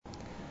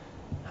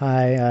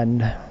Hi,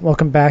 and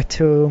welcome back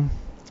to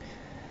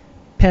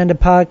Panda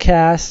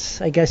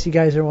Podcast. I guess you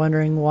guys are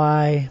wondering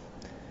why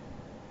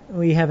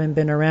we haven't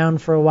been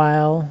around for a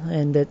while,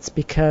 and it's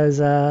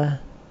because,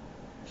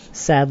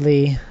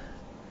 sadly,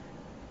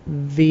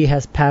 V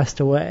has passed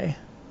away.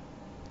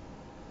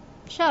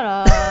 Shut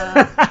up.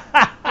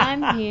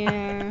 I'm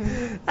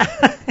here.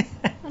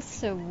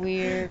 That's a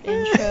weird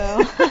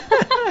intro.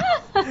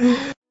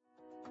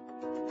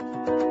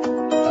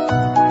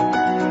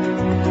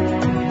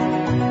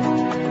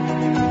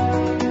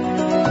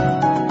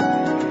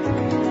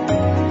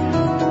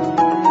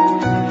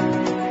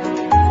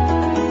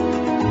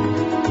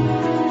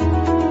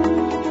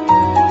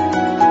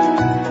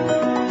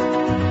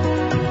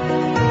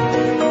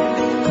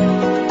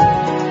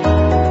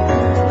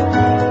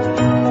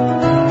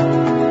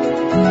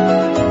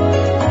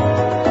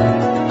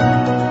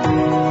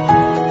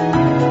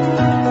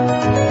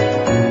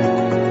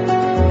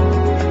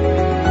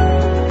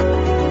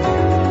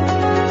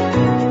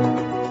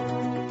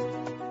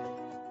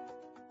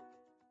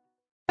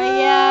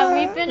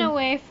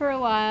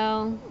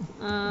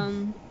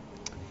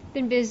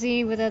 Been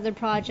busy with other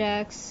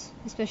projects,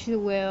 especially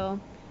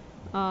Will.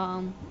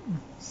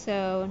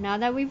 So now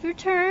that we've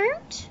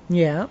returned,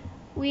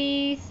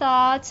 we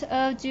thought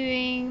of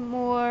doing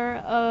more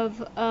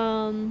of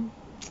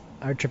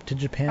our trip to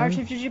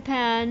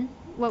Japan.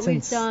 What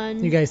we've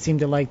done. You guys seem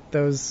to like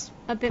those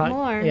a bit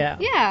more.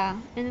 Yeah,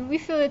 and we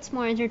feel it's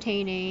more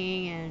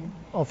entertaining and.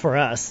 Oh, for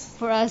us.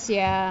 For us,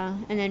 yeah,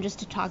 and then just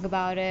to talk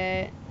about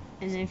it,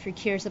 and then if you're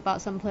curious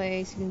about some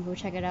place, you can go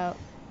check it out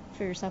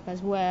for yourself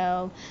as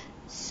well.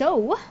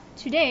 So,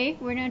 today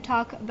we're going to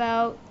talk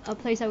about a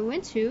place that we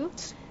went to,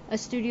 a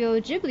Studio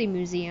Ghibli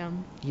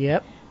museum.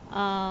 Yep.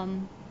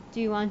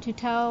 Do you want to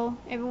tell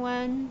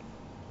everyone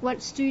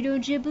what Studio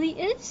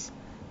Ghibli is?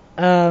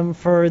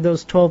 For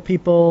those 12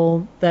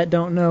 people that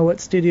don't know what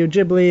Studio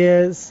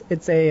Ghibli is,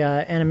 it's a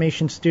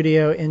animation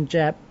studio in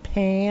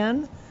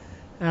Japan.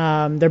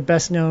 They're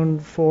best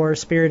known for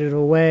Spirited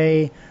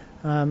Away,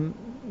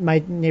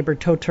 My Neighbor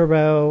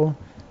Totoro,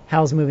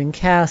 Howl's Moving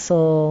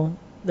Castle.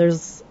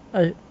 There's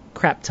a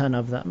crap ton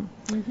of them.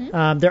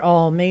 Mm-hmm. They're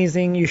all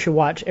amazing. You should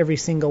watch every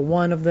single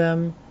one of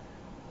them.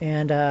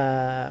 And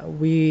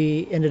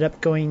we ended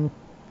up going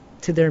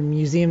to their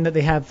museum that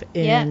they have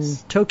in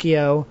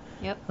Tokyo.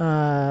 Yep.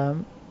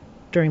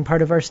 During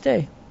part of our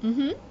stay.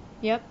 Mm-hmm.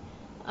 Yep.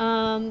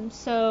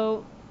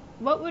 So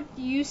what would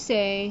you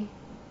say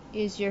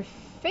is your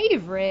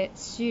favorite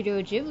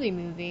Studio Ghibli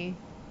movie?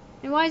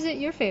 And why is it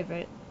your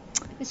favorite?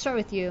 Let's start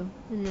with you.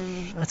 And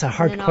then, that's a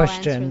hard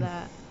question. I'll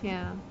answer that.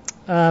 Yeah.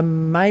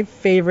 My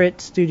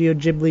favorite Studio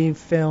Ghibli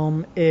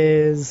film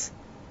is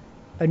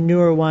a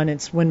newer one.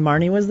 It's When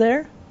Marnie Was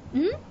There.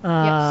 Mm-hmm.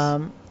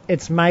 Yes.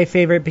 It's my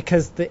favorite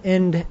because the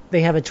end,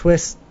 they have a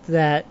twist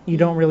that you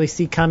don't really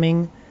see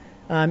coming.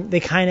 They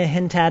kind of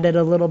hint at it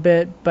a little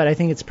bit, but I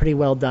think it's pretty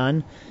well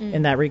done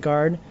in that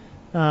regard.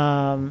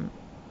 I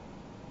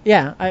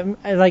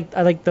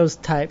like those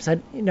types.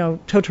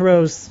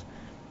 Totoro's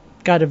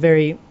got a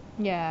very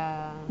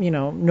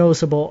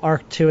noticeable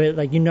arc to it.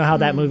 Like, how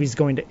that movie's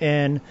going to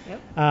end.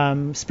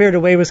 Yep. Spirited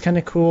Away was kind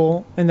of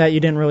cool in that you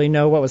didn't really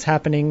know what was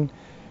happening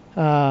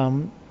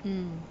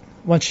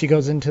once she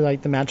goes into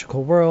like the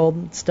magical world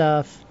and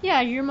stuff.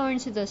 Yeah, you're more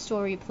into the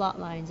story plot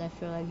lines. I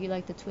feel like you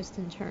like the twists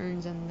and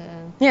turns and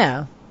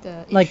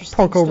the like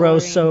Porco story.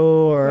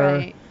 Rosso or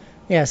right.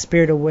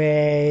 Spirited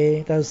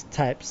Away. Those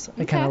types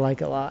I kind of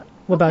like a lot.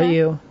 What about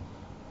you?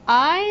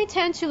 I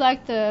tend to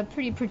like the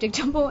pretty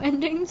predictable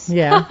endings.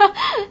 Yeah.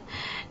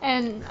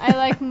 And I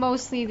like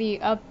mostly the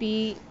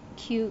upbeat,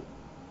 cute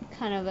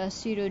kind of a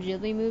Studio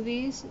Ghibli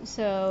movies.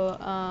 So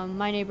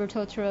My Neighbor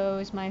Totoro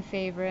is my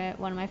favorite,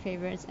 one of my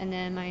favorites. And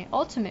then my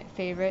ultimate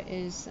favorite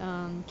is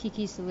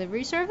Kiki's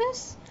Delivery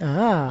Service.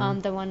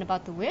 The one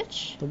about the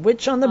witch. The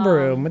witch on the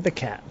broom with the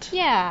cat.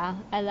 Yeah,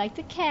 I like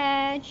the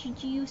cat.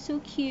 She's so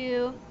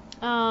cute.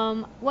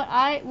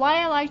 Why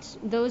I liked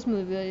those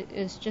movies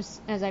is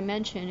just, as I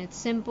mentioned, it's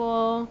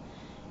simple,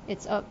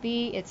 it's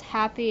upbeat, it's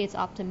happy, it's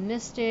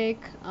optimistic.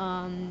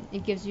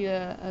 It gives you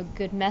a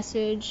good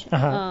message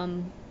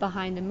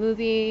behind the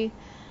movie.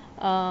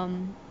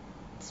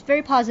 It's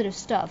very positive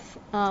stuff.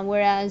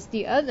 Whereas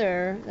the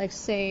other, like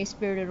say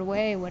Spirited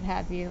Away, what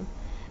have you,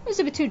 it was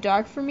a bit too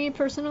dark for me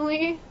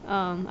personally.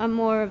 I'm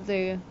more of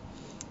the,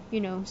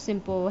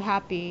 simple,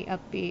 happy,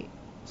 upbeat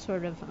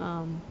sort of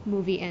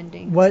movie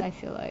endings. I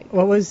feel like.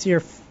 What was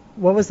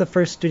the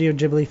first Studio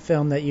Ghibli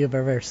film that you've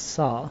ever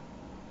saw?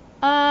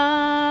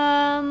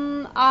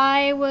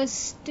 I was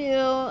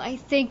still, I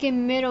think,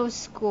 in middle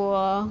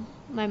school.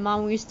 My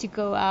mom used to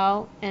go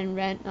out and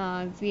rent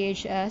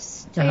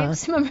VHS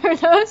tapes. Remember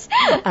those?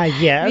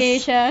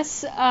 Yes.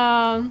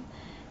 VHS.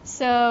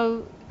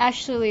 So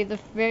actually, the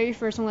very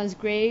first one was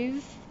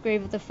Grave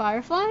of the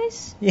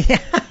Fireflies. Yeah.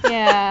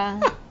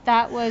 Yeah,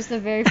 that was the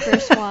very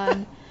first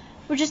one.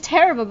 Which is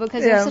terrible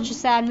because it was such a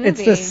sad movie.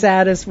 It's the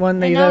saddest one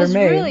they've ever made. And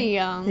I was really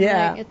young,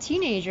 Yeah. like a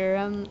teenager.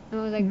 I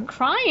was like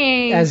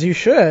crying. As you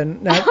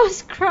should. I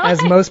was crying.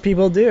 As most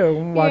people do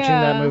watching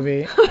that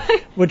movie.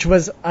 Which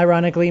was,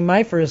 ironically,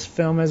 my first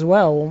film as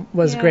well,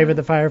 was Grave of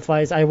the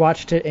Fireflies. I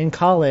watched it in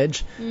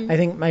college. I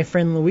think my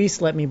friend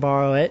Luis let me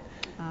borrow it.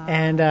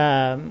 And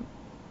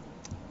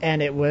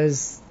it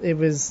was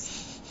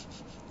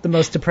the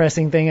most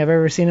depressing thing I've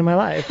ever seen in my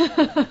life.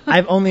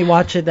 I've only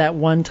watched it that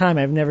one time.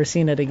 I've never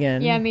seen it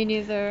again. Yeah, me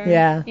neither.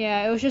 Yeah.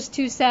 Yeah, it was just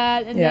too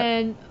sad. And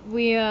then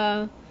we,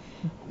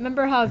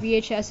 remember how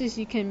VHSs,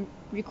 you can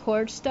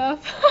record stuff?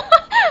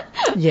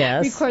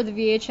 Yes. Record the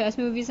VHS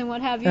movies and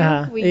what have you.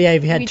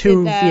 If you had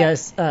two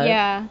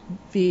VCRs.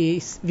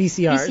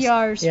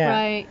 VCRs,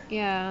 right.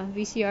 Yeah,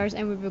 VCRs,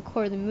 and we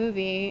record the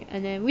movie.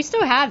 And then we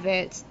still have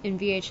it in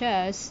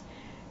VHS.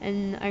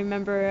 And I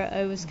remember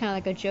it was kind of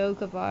like a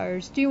joke of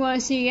ours. Do you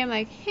want to see it again? I'm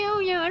like, hell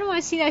yeah, I don't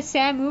want to see that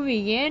sad movie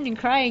again and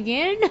cry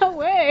again. No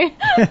way.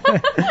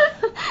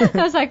 That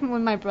was like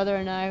when my brother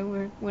and I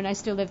when I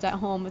still lived at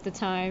home at the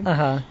time.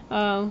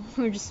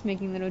 We were just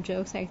making little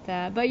jokes like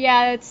that. But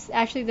yeah, it's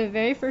actually the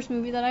very first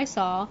movie that I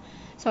saw.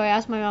 So I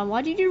asked my mom,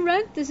 why did you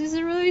rent this? This is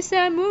a really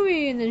sad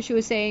movie. And then she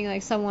was saying,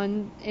 like,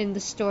 someone in the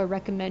store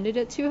recommended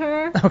it to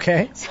her.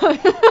 Okay. So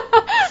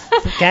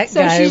that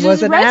so guy she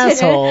was an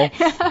asshole.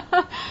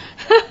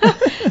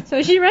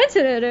 So she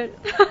rented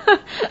it.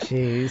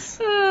 Jeez.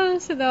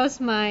 So that was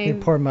my Your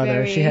poor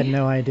mother. She had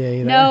no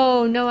idea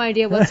either. No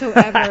idea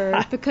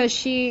whatsoever. Because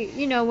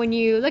she, when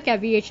you look at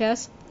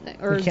VHS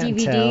or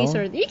DVDs,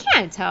 or you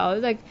can't tell.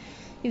 Like,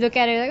 you look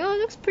at it like, oh, it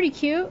looks pretty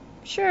cute.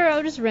 Sure,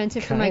 I'll just rent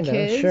it for my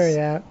kids. Sure,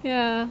 yeah.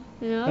 Yeah,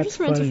 I'll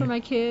just rent it for my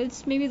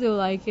kids. Maybe they'll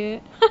like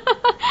it.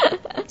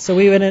 So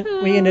we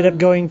ended up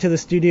going to the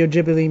Studio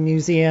Ghibli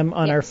Museum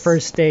on our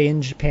first day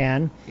in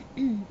Japan.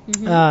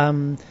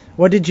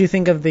 What did you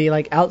think of the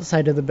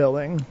outside of the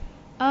building?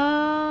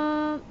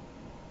 As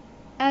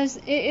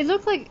it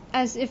looked like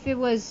as if it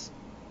was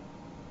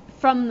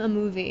from a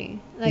movie.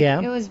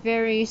 It was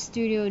very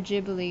Studio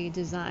Ghibli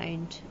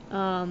designed.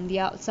 The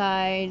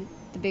outside,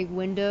 the big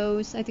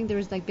windows. I think there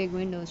was big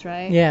windows,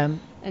 right? Yeah.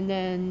 And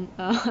then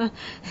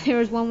there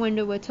was one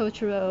window with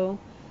Totoro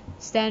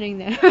standing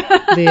there.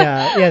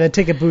 the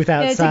ticket booth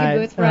outside.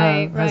 The ticket booth,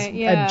 right,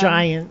 yeah. A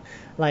giant,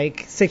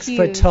 6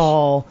 foot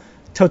tall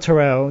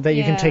Totoro that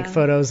you can take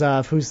photos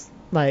of, who's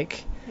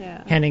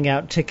handing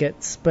out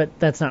tickets, but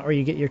that's not where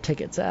you get your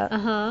tickets at.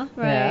 Right.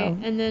 Yeah.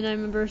 And then I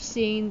remember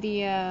seeing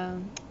the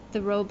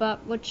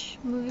robot. Which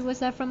movie was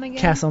that from again?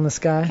 Castle in the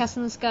Sky.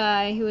 Castle in the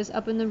Sky. He was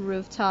up in the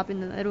rooftop in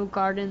the little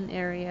garden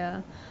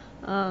area.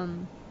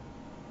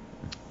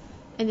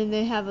 And then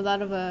they have a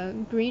lot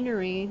of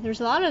greenery.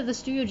 There's a lot of the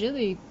Studio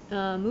Ghibli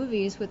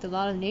movies with a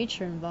lot of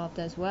nature involved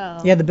as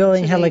well. Yeah, the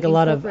building had a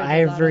lot of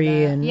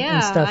ivory and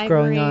stuff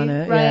growing on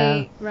it.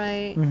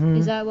 Right. Mm-hmm.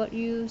 Is that what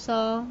you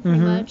saw pretty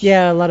much?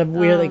 Yeah, a lot of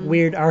weird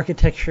weird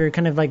architecture,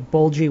 kind of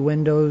bulgy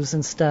windows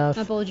and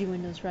stuff. Bulgy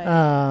windows, right.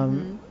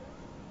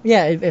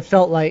 Yeah, it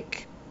felt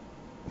kind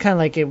of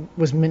like it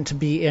was meant to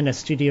be in a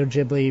Studio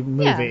Ghibli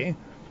movie,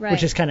 right.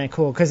 Which is kind of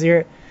cool because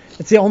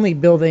it's the only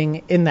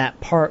building in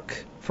that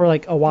park for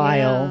a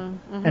while,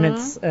 and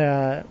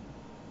it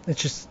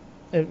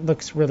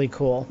looks really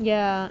cool.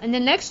 Yeah, and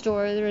then next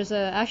door there's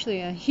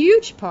actually a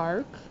huge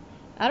park.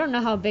 I don't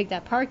know how big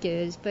that park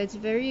is, but it's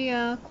very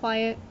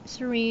quiet,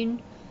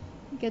 serene.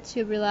 You get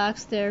to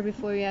relax there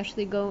before you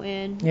actually go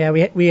in. Yeah,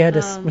 we had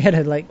to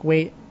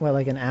wait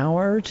an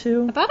hour or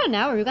two. About an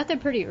hour. We got there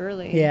pretty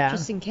early. Yeah.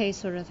 Just in case,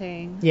 sort of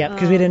thing. Yeah,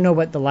 because we didn't know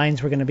what the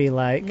lines were going to be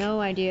like. No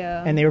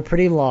idea. And they were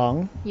pretty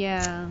long.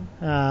 Yeah.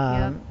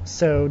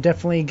 So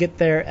definitely get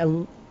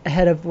there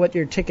ahead of what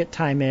your ticket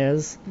time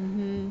is.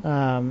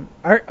 Mm-hmm.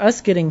 Us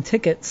getting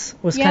tickets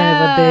was kind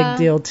of a big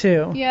deal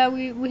too. Yeah,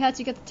 we had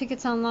to get the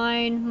tickets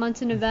online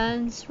months in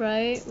advance,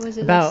 right? Was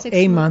it about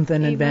a month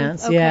in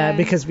advance? Okay. Yeah,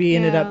 because we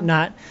ended up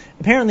not.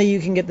 Apparently, you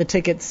can get the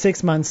tickets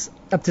 6 months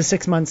up to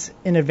 6 months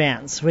in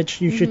advance, which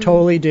you should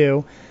totally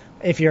do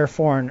if you're a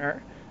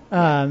foreigner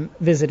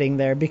visiting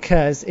there.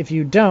 Because if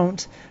you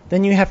don't,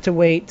 then you have to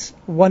wait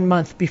 1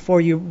 month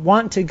before you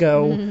want to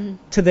go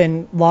to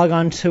then log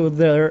on to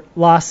the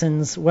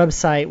Lawson's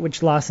website,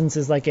 which Lawson's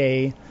is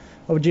how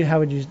would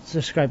you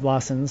describe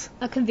Lawson's?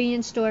 A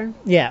convenience store.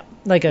 Yeah,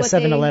 like a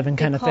 7-Eleven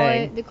kind of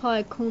thing. They call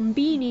it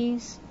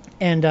convenies.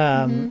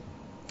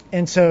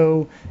 And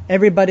so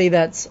everybody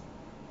that's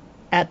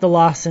at the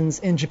Lawson's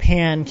in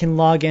Japan can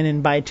log in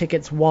and buy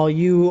tickets while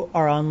you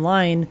are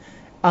online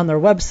on their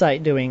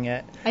website doing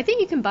it. I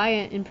think you can buy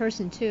it in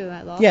person too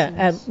at Lawson's.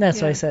 Yeah,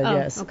 that's what I said.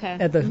 Yes, okay.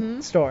 At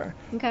the store.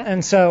 Okay.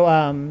 And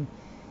so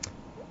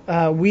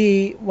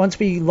once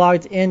we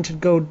logged in to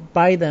go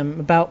buy them,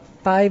 about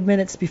 5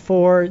 minutes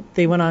before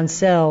they went on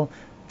sale,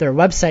 their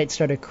website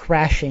started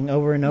crashing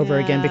over and over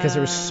again because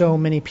there were so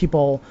many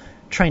people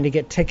trying to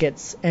get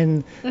tickets,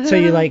 and so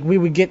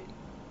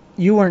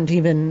you weren't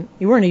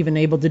even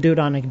able to do it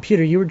on a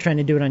computer. You were trying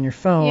to do it on your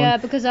phone. Yeah,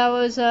 because I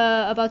was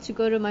about to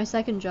go to my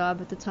second job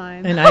at the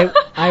time. And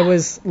I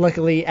was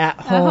luckily at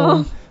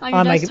home on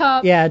your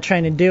desktop.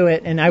 Trying to do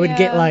it, and I would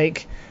get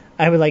like,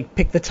 I would like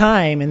pick the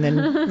time and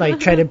then like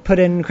try to put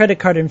in credit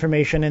card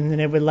information, and then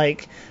it would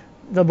like,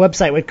 the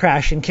website would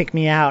crash and kick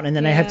me out, and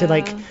then I have to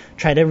like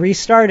try to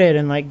restart it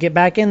and like get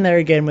back in there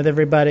again with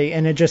everybody,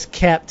 and it just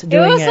kept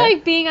doing it. It was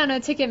like being on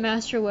a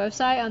Ticketmaster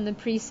website on the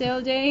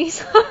pre-sale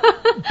days.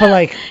 But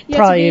like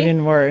probably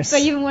even worse. But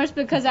even worse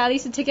because at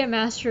least the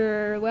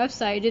Ticketmaster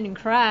website didn't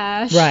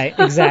crash. Right,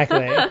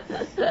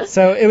 exactly.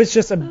 So it was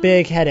just a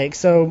big headache.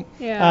 So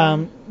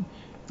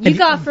you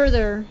got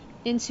further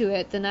into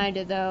it than I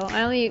did, though.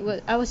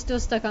 I was still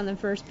stuck on the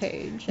first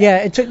page. Yeah,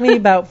 it took me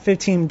about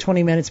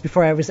 15-20 minutes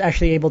before I was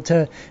actually able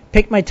to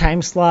pick my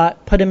time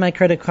slot, put in my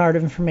credit card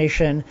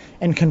information,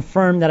 and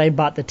confirm that I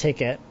bought the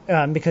ticket,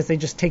 because they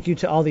just take you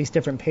to all these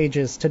different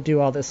pages to do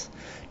all this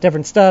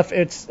different stuff.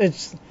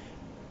 It's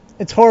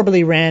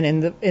horribly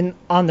ran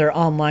on their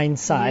online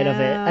side of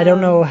it. I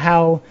don't know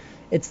how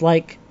it's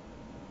like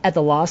at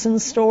the Lawson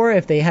store,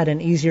 if they had an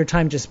easier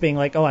time just being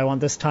like, oh, I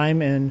want this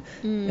time, and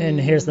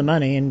here's the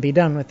money, and be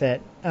done with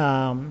it.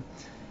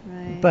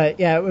 Right. But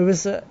yeah, it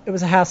was a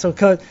hassle,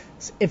 because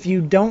if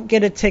you don't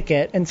get a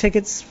ticket, and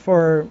tickets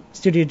for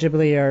Studio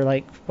Ghibli are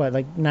like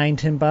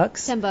 $9-10?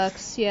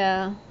 $10,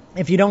 yeah.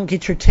 If you don't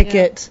get your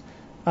ticket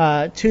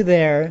to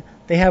there,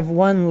 they have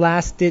one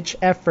last-ditch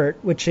effort,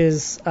 which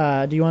is,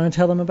 do you want to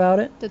tell them about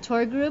it? The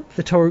tour group?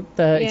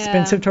 The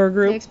expensive tour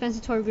group? The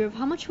expensive tour group.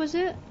 How much was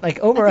it? Like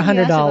over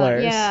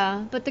 $100.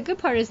 Yeah, but the good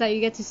part is that you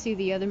get to see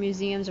the other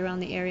museums around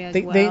the area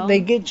as well.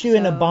 They get you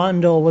in a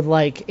bundle with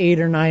like 8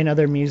 or 9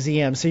 other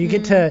museums. So you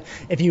get to,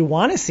 if you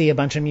want to see a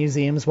bunch of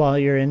museums while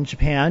you're in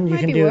Japan, you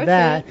can do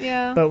that.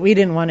 Yeah. But we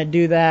didn't want to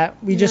do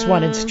that. We just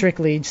wanted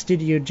strictly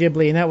Studio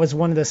Ghibli, and that was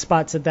one of the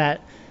spots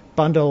that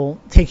bundle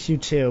takes you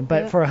to.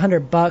 But for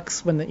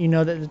 $100, when you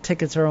know that the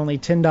tickets are only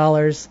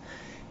 $10,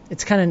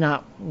 it's kind of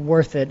not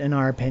worth it in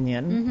our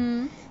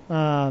opinion.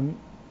 Do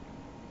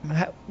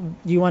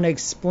you want to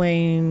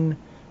explain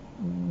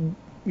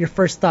your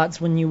first thoughts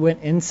when you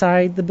went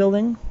inside the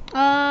building?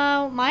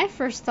 My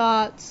first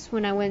thoughts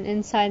when I went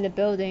inside the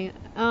building,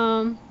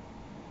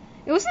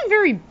 it wasn't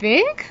very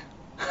big.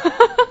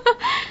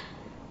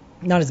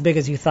 Not as big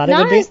as you thought it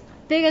would be? Not as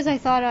big as I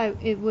thought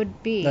it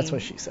would be. That's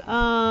what she said.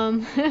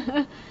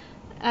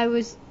 I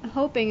was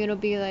hoping it'll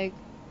be like,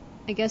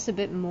 I guess, a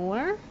bit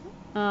more.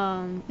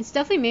 It's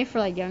definitely made for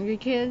like younger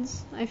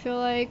kids, I feel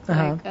like.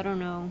 Like, I don't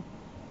know,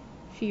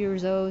 a few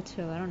years old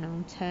to, I don't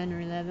know, 10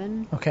 or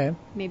 11. Okay.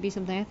 Maybe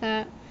something like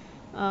that.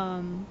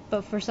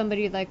 But for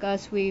somebody like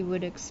us, we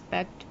would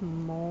expect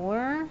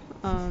more,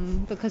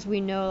 because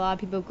we know a lot of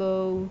people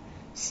go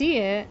see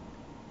it.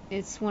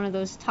 It's one of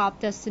those top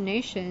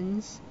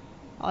destinations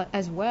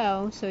as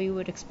well, so you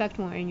would expect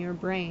more in your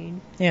brain.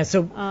 Yeah,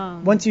 so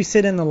once you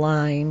sit in the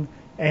line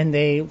and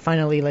they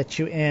finally let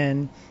you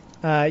in,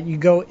 you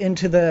go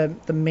into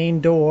the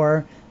main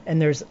door,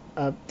 and there's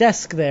a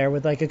desk there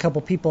with like a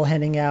couple people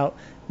handing out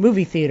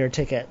movie theater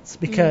tickets,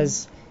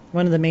 because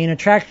one of the main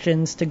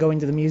attractions to going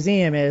to the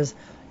museum is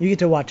you get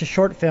to watch a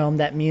short film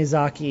that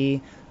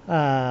Miyazaki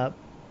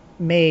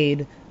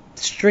made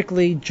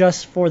strictly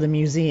just for the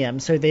museum,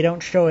 so they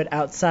don't show it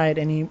outside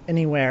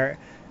anywhere.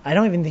 I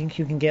don't even think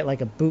you can get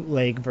like a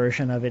bootleg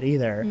version of it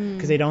either,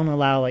 because they don't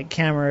allow like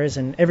cameras,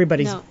 and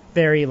everybody's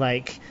very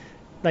like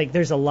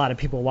there's a lot of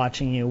people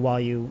watching you while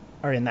you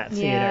are in that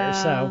theater,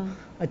 so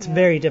it's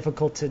very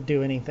difficult to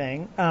do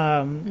anything.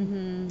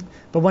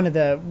 But one of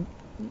the,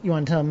 you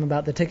want to tell them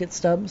about the ticket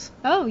stubs?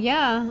 Oh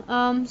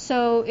yeah,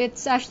 so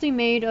it's actually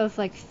made of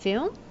like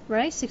film,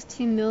 right?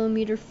 16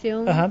 millimeter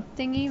film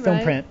thingy, film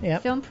right? Print, yeah.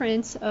 Film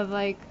prints of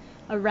like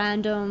a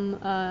random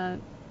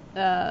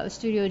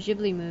Studio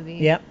Ghibli movie.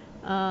 Yep.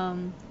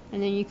 And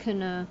then you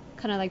can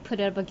kind of like put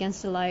it up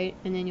against the light,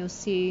 and then you'll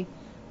see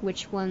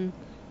which one,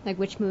 like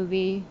which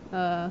movie,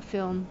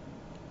 film.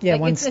 Yeah,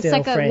 like one it's still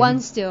like frame. a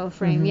one still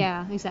frame.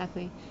 Yeah,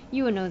 exactly.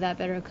 You would know that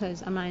better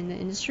because I'm not in the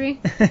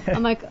industry.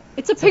 I'm like,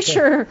 it's a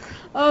picture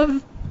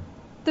of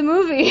the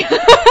movie.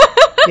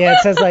 Yeah,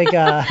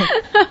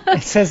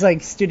 it says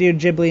like Studio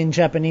Ghibli in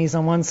Japanese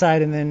on one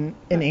side, and then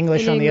in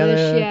English on the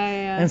other.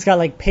 Yeah. And it's got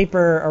like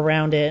paper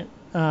around it.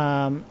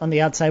 On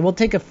the outside. We'll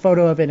take a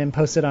photo of it and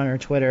post it on our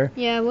Twitter.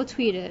 Yeah, we'll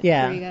tweet it for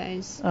you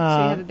guys, so you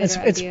have a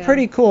better idea. It's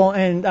pretty cool,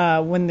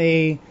 and when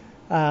they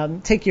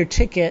take your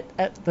ticket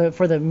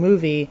for the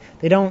movie,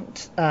 they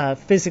don't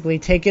physically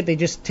take it. They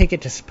just take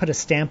it to put a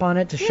stamp on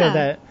it to show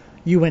that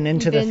you went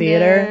into the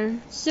theater. There.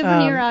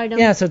 Souvenir item.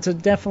 Yeah, so it's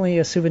definitely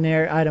a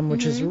souvenir item,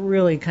 which is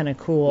really kind of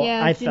cool.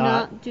 Yeah, I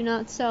thought. Do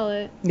not sell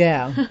it.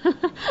 Yeah.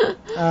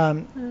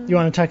 You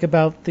want to talk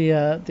about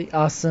the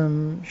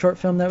awesome short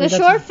film that we got? The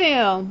short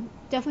film.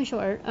 Definitely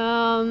short.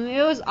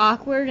 It was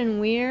awkward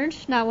and weird.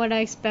 Not what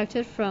I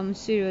expected from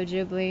Studio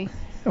Ghibli.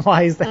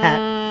 Why is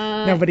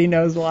that? Nobody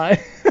knows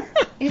why.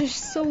 It is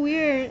so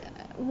weird.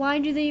 Why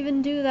do they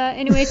even do that?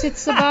 Anyways,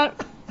 it's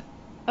about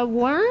a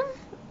worm.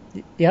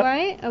 Yep.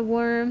 Right? A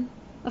worm.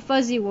 A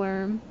fuzzy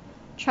worm.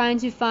 Trying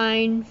to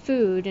find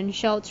food and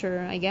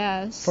shelter, I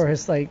guess. For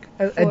his, like,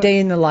 a day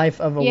in the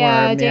life of a worm.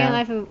 Yeah, a day in the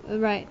life of...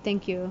 Right,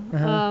 thank you.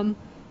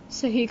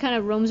 So he kind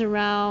of roams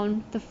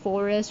around the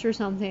forest or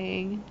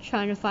something,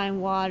 trying to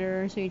find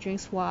water, so he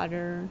drinks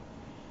water.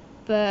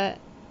 But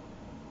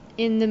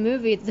in the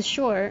movie, the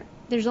short,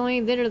 there's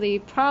only literally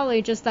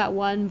probably just that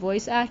one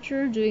voice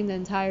actor doing the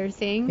entire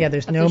thing. Yeah,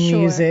 there's no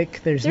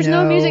music. There's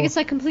no music. It's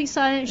like complete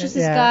silence. It's just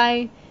this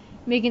guy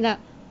making that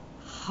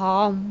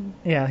hum.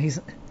 Yeah, he's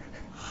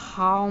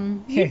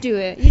hum. You do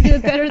it. You do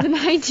it better than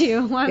I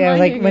do. Why am I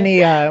like doing when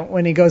it?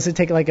 when he goes to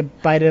take like a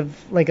bite of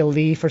like a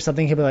leaf or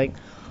something, he'll be like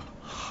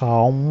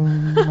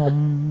hum,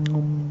 hum,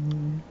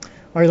 hum.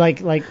 Or like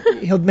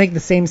he'll make the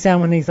same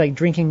sound when he's like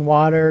drinking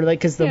water, like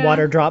because the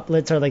water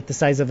droplets are like the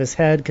size of his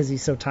head because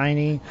he's so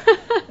tiny.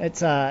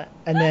 It's and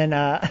then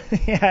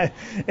yeah,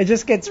 it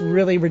just gets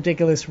really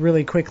ridiculous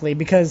really quickly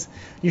because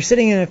you're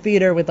sitting in a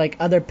theater with like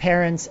other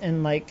parents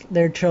and like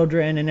their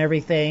children and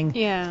everything.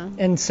 Yeah.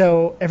 And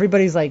so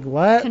everybody's like,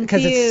 what?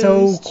 Because it's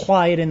so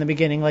quiet in the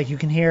beginning, like you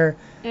can hear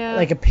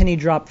like a penny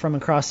drop from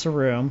across the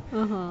room.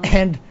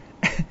 And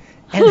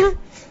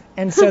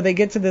and so they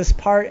get to this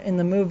part in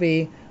the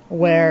movie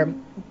where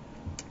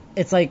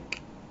it's like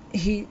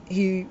he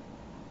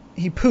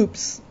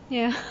poops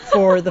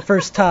for the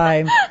first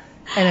time,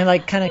 and it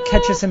like kind of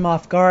catches him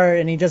off guard,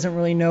 and he doesn't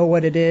really know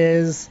what it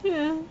is.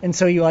 And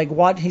so you like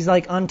watch, he's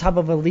like on top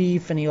of a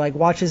leaf, and he like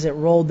watches it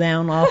roll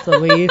down off the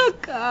leaf. Oh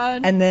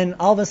God. And then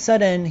all of a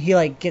sudden he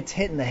like gets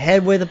hit in the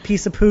head with a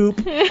piece of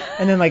poop,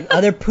 and then like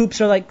other poops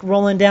are like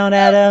rolling down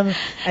at him.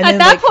 And at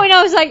that point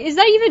I was like, is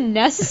that even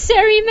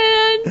necessary,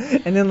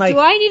 man? And then like, do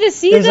I need to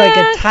see there's that?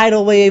 Like a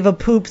tidal wave of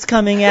poops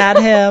coming at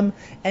him,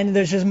 and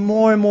there's just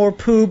more and more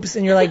poops,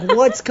 and you're like,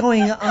 what's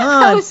going on?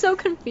 I was so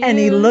confused. And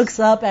he looks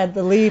up at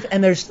the leaf,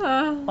 and there's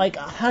like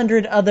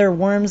 100 other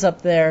worms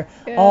up there,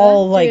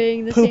 all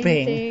like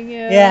pooping.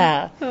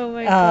 Yeah. Oh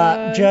my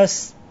God.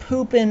 Just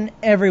pooping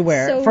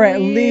everywhere so for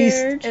at weird.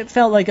 least, it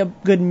felt like a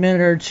good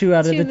minute or two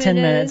out of the 10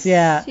 minutes.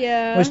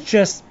 Yeah. It was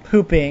just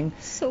pooping.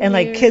 So and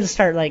like weird. kids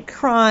start like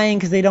crying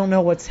because they don't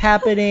know what's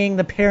happening.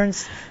 The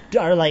parents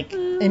are like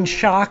in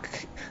shock.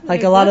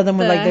 Like a lot of them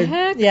with like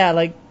their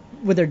like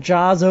with their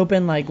jaws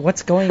open, like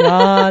what's going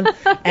on?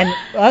 And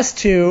us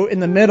two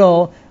in the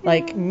middle,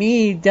 like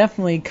me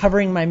definitely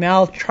covering my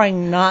mouth,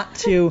 trying not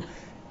to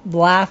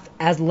laugh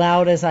as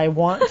loud as I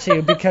want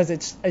to because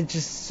it's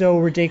just so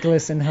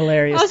ridiculous and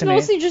hilarious to me. I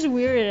was mostly just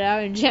weirded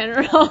out in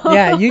general.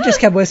 Yeah, you just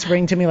kept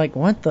whispering to me like,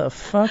 what the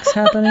fuck's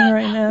happening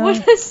right now?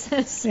 What is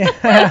this?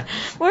 Yeah.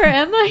 Where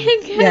am I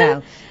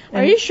again? Yeah.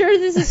 Are you sure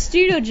this is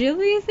Studio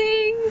Ghibli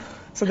thing?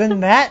 So then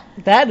that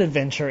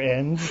adventure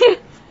ends,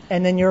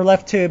 and then you're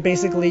left to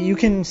basically you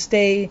can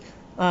stay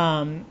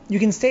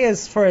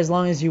as for as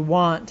long as you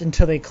want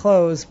until they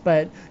close,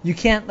 but you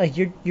can't, like,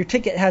 your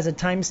ticket has a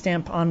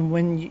timestamp on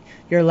when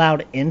you're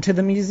allowed into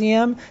the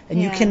museum,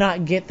 and you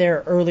cannot get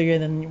there earlier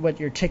than what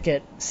your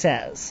ticket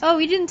says. Oh,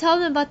 we didn't tell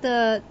them about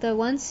the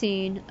one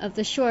scene of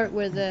the short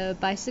where the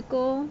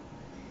bicycle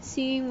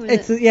scene where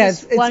it's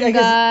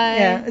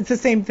the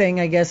same thing,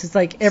 I guess. It's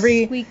like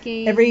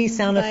every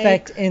sound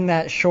effect in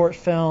that short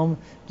film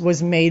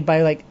was made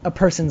by like a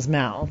person's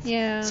mouth.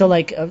 Yeah. So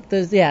like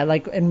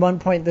like in one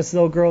point this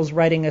little girl's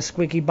riding a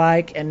squeaky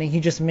bike and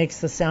he just makes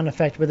the sound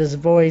effect with his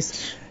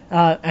voice.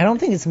 I don't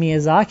think it's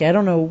Miyazaki. I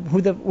don't know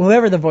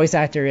whoever the voice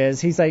actor is.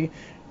 He's like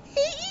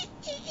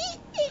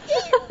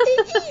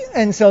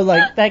and so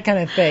like that kind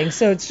of thing.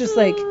 So it's just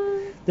like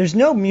there's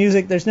no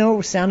music, there's no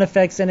sound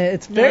effects in it.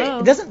 It's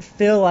it doesn't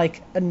feel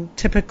like a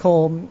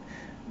typical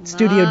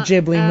Studio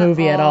Ghibli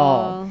movie at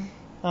all.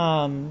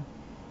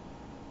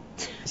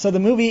 So the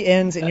movie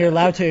ends and you're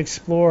allowed to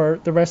explore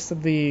the rest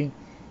of the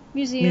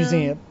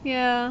museum.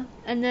 Yeah.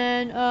 And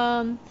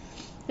then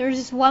there was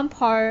this one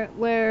part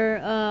where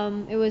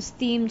it was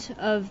themed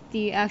of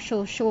the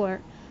actual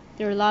short.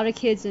 There were a lot of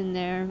kids in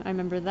there. I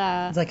remember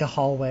that. It's like a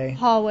hallway.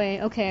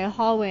 Okay, a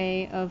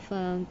hallway of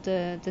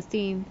the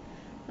theme,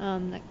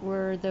 like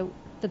where the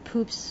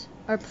poops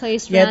are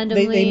placed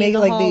randomly. They make in the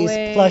like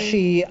hallway. these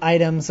plushy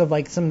items of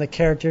like some of the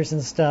characters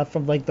and stuff,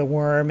 from like the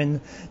worm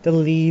and the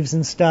leaves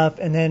and stuff,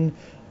 and then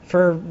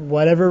for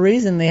whatever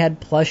reason they had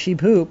plushy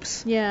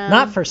poops. Yeah.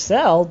 Not for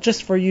sale,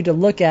 just for you to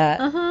look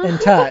at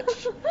and touch,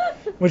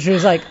 which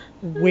was like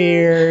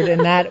weird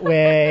in that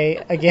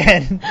way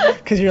again,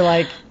 because you're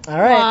like, all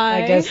right,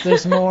 why? I guess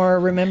there's more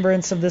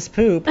remembrance of this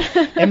poop.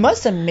 It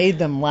must have made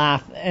them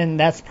laugh, and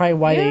that's probably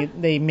why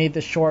they made the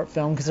short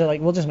film, because they're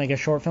like, we'll just make a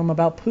short film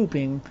about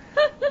pooping,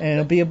 and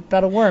it'll be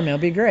about a worm. It'll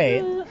be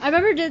great. I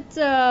remember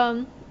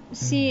that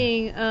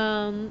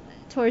seeing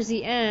towards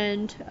the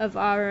end of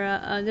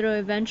our little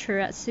adventure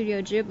at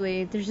Studio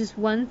Ghibli, there's this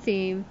one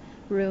theme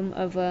room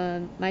of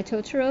My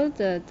Totoro,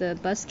 the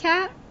bus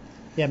cat.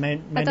 Yeah, my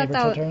neighbor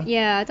Totoro.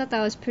 Yeah, I thought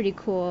that was pretty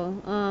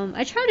cool.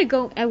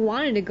 I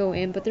wanted to go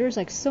in, but there was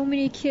like so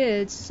many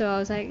kids, so I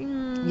was like,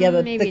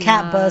 maybe the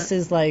cat not. bus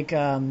is like,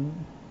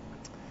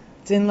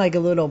 it's in like a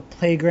little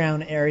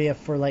playground area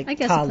for like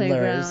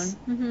toddlers.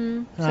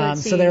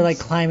 So they're like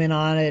climbing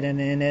on it and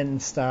in it and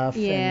stuff.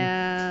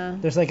 Yeah.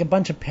 And there's like a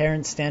bunch of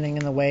parents standing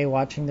in the way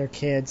watching their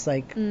kids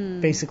like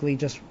basically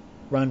just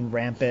run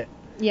rampant.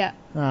 Yeah.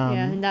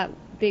 And that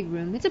big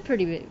room. It's a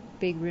pretty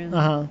big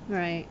room.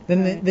 Right.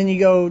 Then you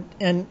go,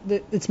 and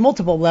it's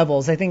multiple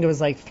levels. I think it was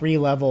like 3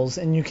 levels,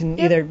 and you can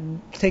either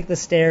take the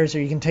stairs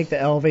or you can take the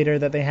elevator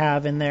that they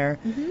have in there.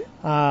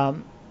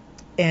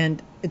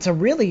 And it's a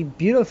really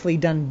beautifully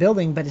done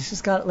building, but it's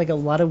just got like a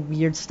lot of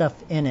weird stuff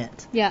in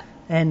it. Yeah.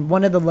 And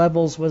one of the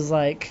levels was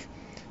like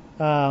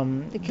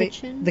the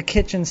kitchen. The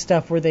kitchen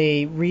stuff where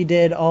they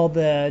redid all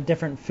the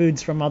different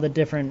foods from all the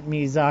different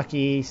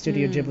Miyazaki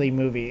Studio Ghibli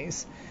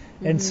movies.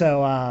 And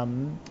so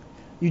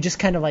you just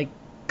kind of like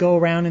go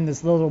around in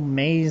this little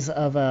maze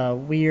of a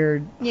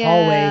weird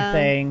hallway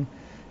thing,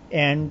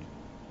 and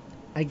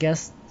I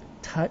guess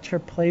touch or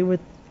play with,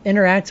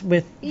 interact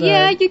with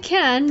the, you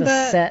can,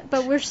 set.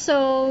 But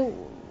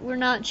we're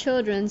not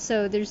children,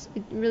 so it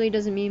really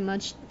doesn't mean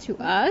much to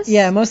us.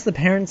 Yeah, most of the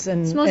parents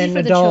and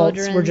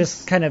adults were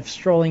just kind of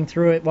strolling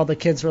through it while the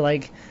kids were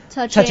like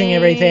touching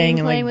everything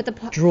and like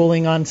with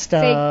drooling on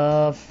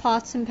stuff. Fake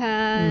pots and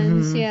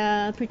pans,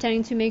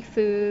 pretending to make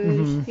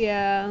food.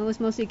 Yeah, it was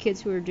mostly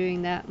kids who were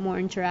doing that, more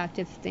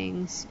interactive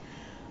things.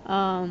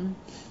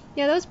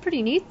 Yeah, that was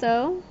pretty neat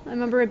though. I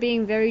remember it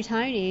being very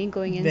tiny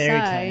going inside. Very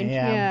tiny,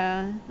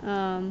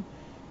 yeah.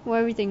 Well,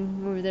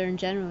 everything over there in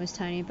general was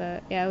tiny,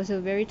 but yeah, it was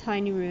a very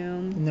tiny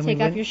room. Take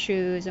off your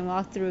shoes and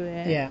walk through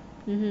it. Yeah.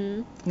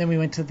 And then we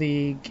went to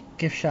the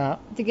gift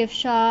shop. The gift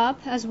shop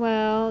as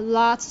well.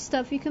 Lots of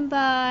stuff you can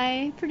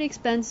buy. Pretty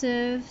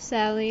expensive,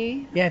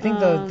 Sally. Yeah, I think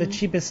the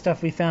cheapest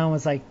stuff we found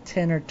was like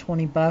 $10 or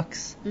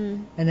 $20,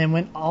 and then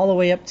went all the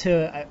way up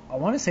to I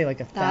want to say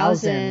like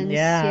 1,000.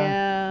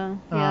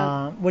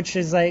 Yeah. Which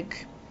is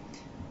like,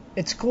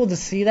 it's cool to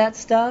see that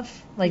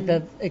stuff, like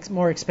the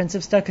more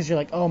expensive stuff, because you're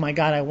like, oh my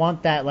god, I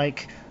want that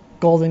like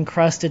golden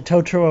crusted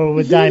Totoro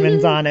with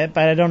diamonds on it,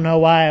 but I don't know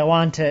why I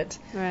want it.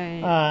 Right.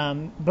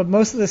 But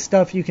most of the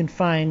stuff you can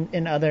find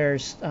in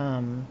others,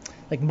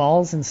 like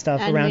malls and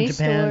stuff around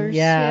Japan. Stores.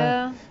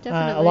 Yeah,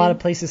 definitely. A lot of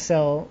places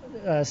sell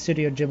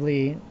Studio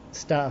Ghibli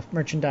stuff,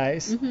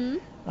 merchandise.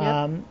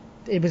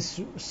 It was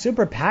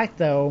super packed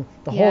though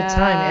the whole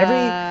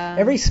time.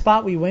 Every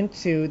spot we went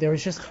to, there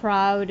was just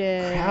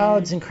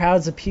crowds and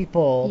crowds of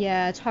people.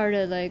 Yeah, it's hard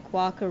to like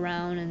walk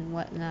around and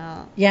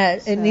whatnot. Yeah,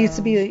 it needs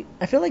to be.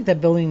 I feel like that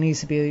building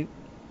needs to be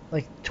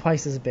like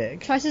twice as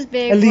big.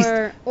 At least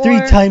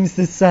 3 times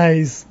the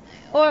size.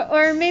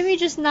 Or maybe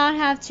just not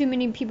have too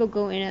many people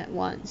go in at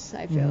once.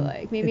 I feel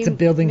like maybe it's a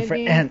building for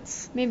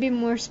ants. Maybe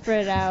more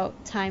spread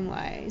out time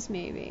wise.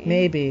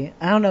 Maybe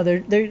I don't know.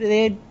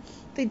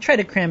 They try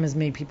to cram as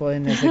many people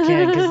in as they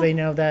can because they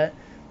know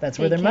that's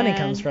where their money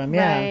comes from.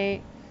 Yeah.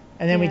 Right.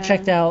 And then we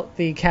checked out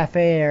the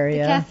cafe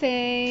area.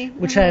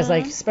 Which has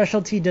like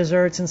specialty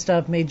desserts and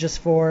stuff made just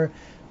for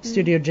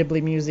Studio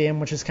Ghibli Museum,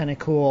 which is kind of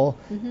cool.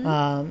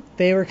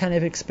 They were kind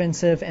of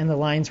expensive and the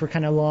lines were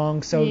kind of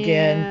long. So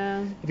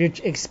again, if you're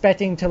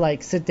expecting to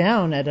like sit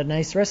down at a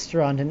nice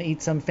restaurant and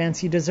eat some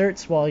fancy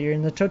desserts while you're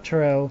in the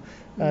Totoro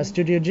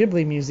Studio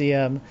Ghibli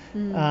Museum,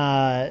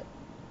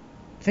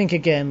 think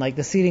again, like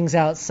the seating's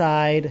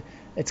outside.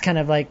 It's kind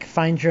of like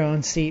find your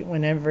own seat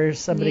whenever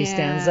somebody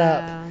stands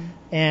up.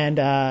 And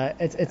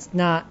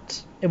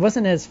it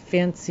wasn't as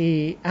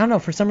fancy. I don't know,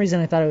 for some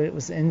reason I thought it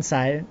was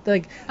inside.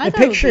 Like the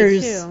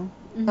pictures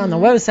on the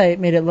website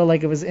made it look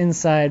like it was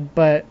inside,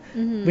 but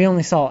we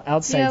only saw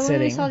outside sitting. Yeah, we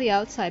only saw the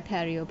outside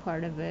patio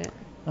part of it.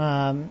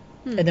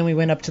 And then we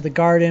went up to the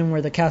garden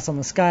where the Castle in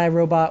the Sky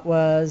robot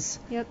was.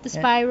 Yep, the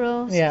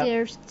spiral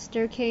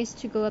staircase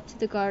to go up to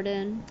the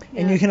garden.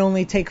 And you can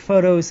only take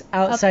photos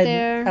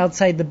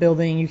outside the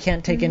building. You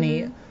can't take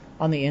any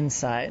on the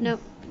inside. Nope,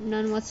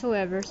 none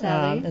whatsoever,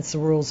 Sally. It's the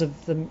rules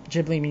of the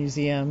Ghibli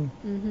Museum.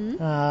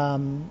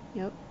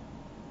 Yep.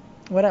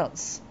 What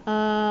else?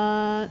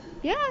 I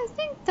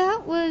think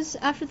that was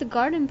after the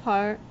garden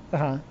part.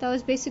 That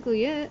was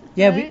basically it.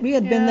 Yeah, right? we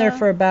had been there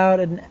for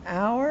about an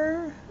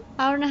hour.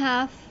 Hour and a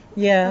half.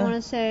 Yeah. I want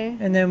to say.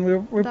 And then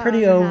we're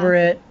pretty over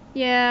it.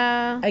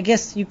 Yeah. I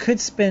guess you could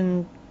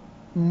spend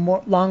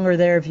longer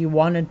there if you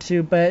wanted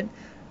to, but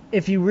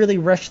if you really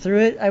rush through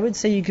it, I would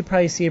say you could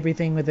probably see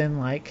everything within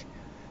like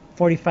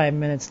 45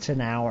 minutes to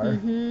an hour.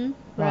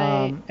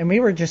 Right. And we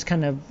were just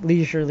kind of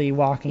leisurely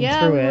walking through it.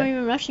 Yeah, we weren't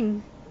even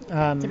rushing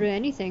through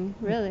anything,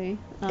 really.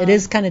 It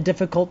is kind of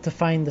difficult to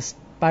find the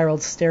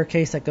spiraled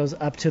staircase that goes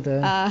up to the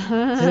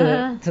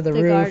to the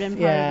roof. Garden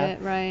part of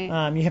it,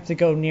 right. You have to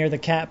go near the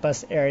cat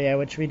bus area,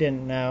 which we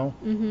didn't know.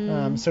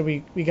 So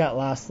we got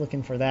lost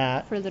looking for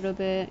that. For a little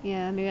bit,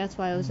 yeah. Maybe that's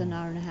why it was an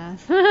hour and a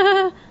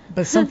half.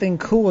 But something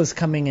cool is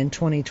coming in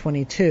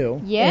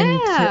 2022.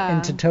 Yeah.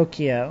 Into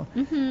Tokyo.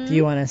 Do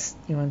you want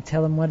to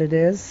tell them what it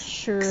is?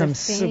 Sure. Because I'm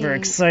super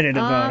excited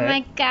about it. Oh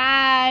my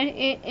god!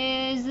 It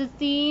is the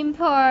theme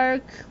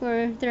park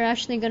where they're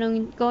actually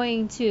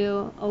going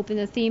to open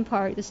the theme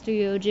park, the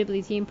Studio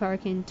Ghibli theme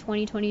park, in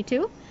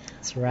 2022.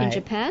 That's right. In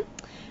Japan.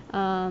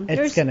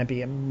 It's gonna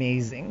be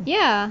amazing.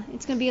 Yeah,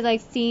 it's gonna be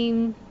like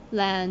theme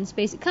lands,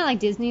 basically kind of like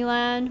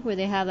Disneyland, where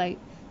they have like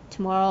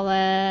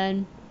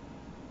Tomorrowland,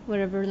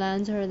 whatever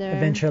lands are there.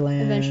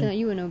 Adventureland. Adventureland,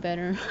 you would know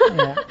better.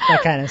 Yeah,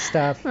 that kind of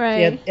stuff.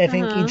 Right. Yeah, I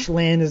think each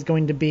land is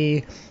going to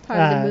be part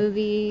of the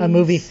movie. a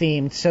movie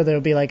themed. So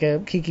there'll be like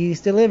a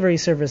Kiki's Delivery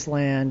Service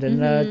land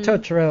and a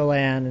Totoro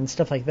land and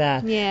stuff like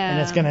that. Yeah.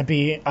 And it's going to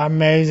be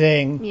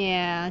amazing.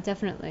 Yeah,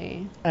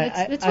 definitely.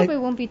 Let's hope it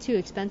won't be too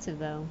expensive,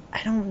 though.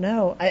 I don't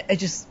know.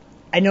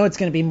 I know it's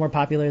going to be more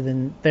popular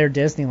than their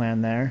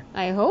Disneyland there.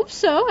 I hope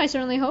so. I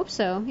certainly hope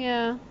so.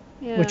 Yeah.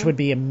 Yeah. Which would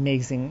be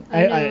amazing.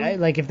 I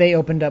like if they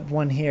opened up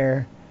one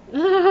here in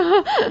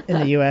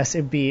the U.S.,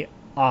 it'd be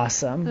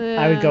awesome. Yeah.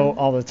 I would go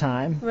all the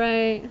time.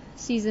 Right.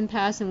 Season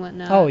pass and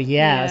whatnot. Oh,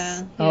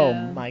 yes. Yeah. Oh,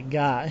 my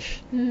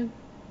gosh. So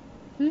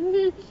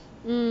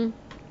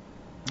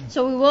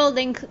we will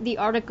link the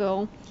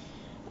article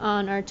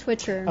on our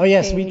Twitter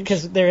yes, page.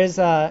 because there is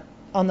on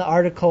the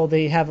article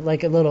they have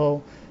like a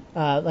little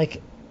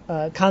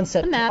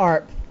concept map.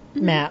 art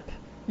map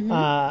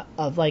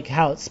of like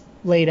how it's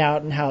laid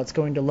out and how it's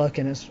going to look,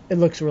 and it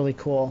looks really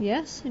cool.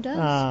 Yes, it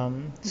does.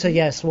 So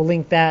yes, we'll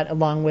link that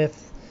along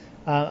with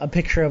a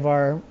picture of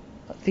our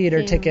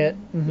theater ticket.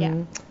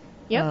 Yeah.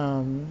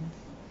 Yep.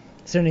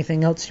 Is there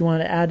anything else you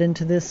want to add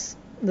into this?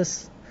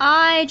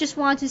 I just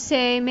want to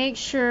say, make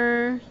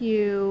sure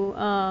you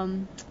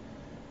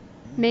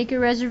make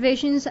your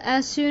reservations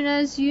as soon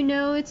as you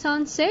know it's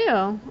on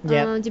sale.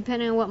 Yeah.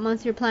 Depending on what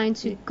month you're planning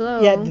to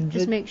go. Yeah,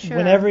 just make sure.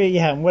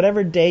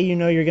 Whatever day you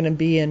know you're going to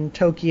be in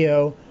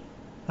Tokyo,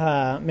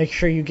 make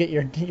sure you get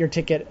your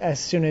ticket as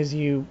soon as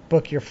you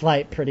book your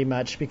flight, pretty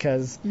much,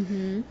 because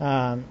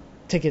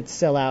tickets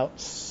sell out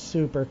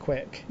super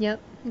quick. Yep,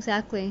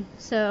 exactly.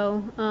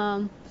 So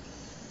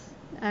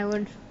I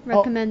would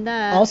recommend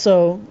that.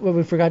 Also, what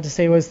we forgot to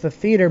say was the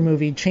theater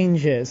movie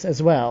changes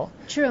as well.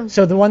 True.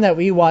 So the one that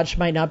we watch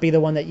might not be the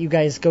one that you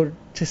guys go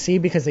to see,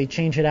 because they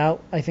change it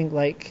out, I think,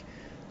 like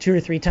 2 or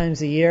 3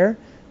 times a year.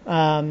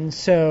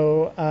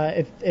 So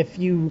if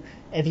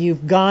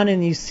you've gone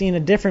and you've seen a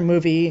different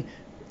movie,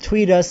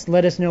 tweet us,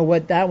 let us know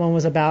what that one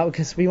was about,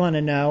 because we want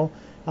to know.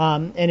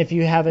 And if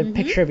you have a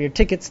picture of your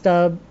ticket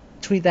stub,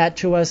 tweet that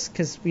to us,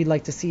 because we'd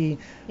like to see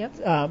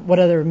what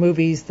other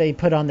movies they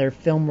put on their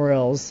film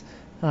reels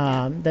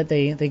that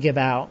they give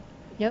out.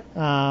 Yep.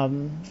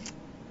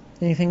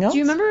 Anything else? Do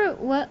you remember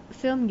what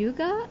film you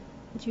got?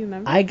 Do you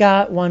remember? I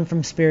got one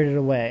from Spirited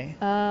Away.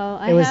 Oh,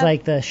 it was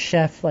like the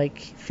chef like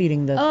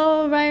feeding the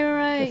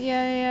right.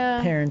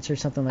 Yeah. parents or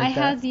something like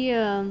that. I had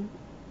the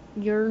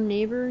Your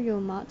Neighbor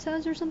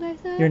Yamatas or something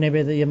like that. Your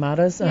Neighbor the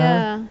Yamatas?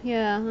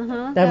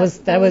 Yeah.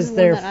 That was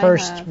their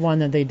first one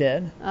that they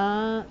did.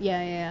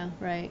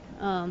 Right.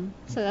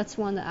 So that's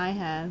one that I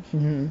have.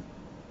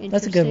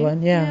 That's a good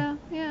one, yeah.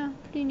 Yeah,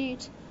 pretty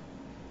neat.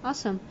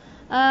 Awesome.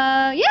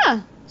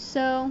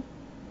 So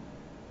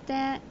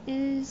that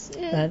is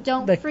it.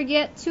 Don't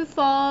forget to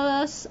follow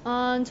us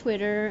on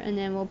Twitter, and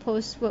then we'll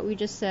post what we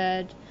just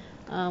said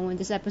when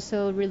this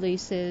episode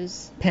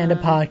releases. Panda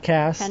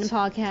Podcast.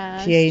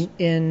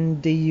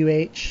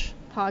 PANDUH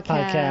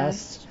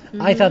Podcast.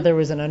 I thought there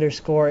was an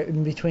underscore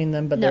in between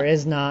them, but there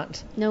is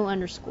not. No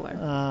underscore.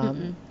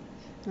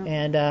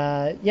 And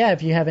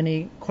if you have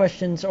any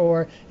questions,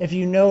 or if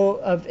you know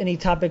of any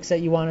topics that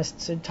you want us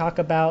to talk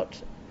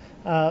about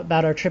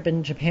our trip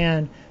in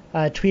Japan,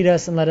 tweet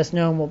us and let us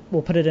know, and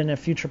we'll put it in a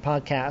future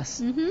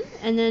podcast.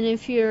 And then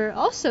if you're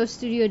also a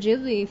Studio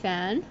Ghibli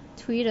fan,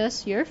 tweet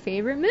us your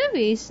favorite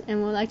movies,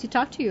 and we'd like to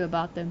talk to you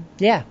about them.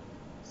 Yeah.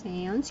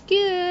 Sounds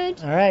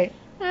good. All right.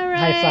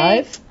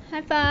 High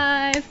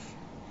five.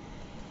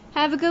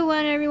 Have a good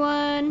one,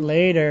 everyone.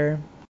 Later.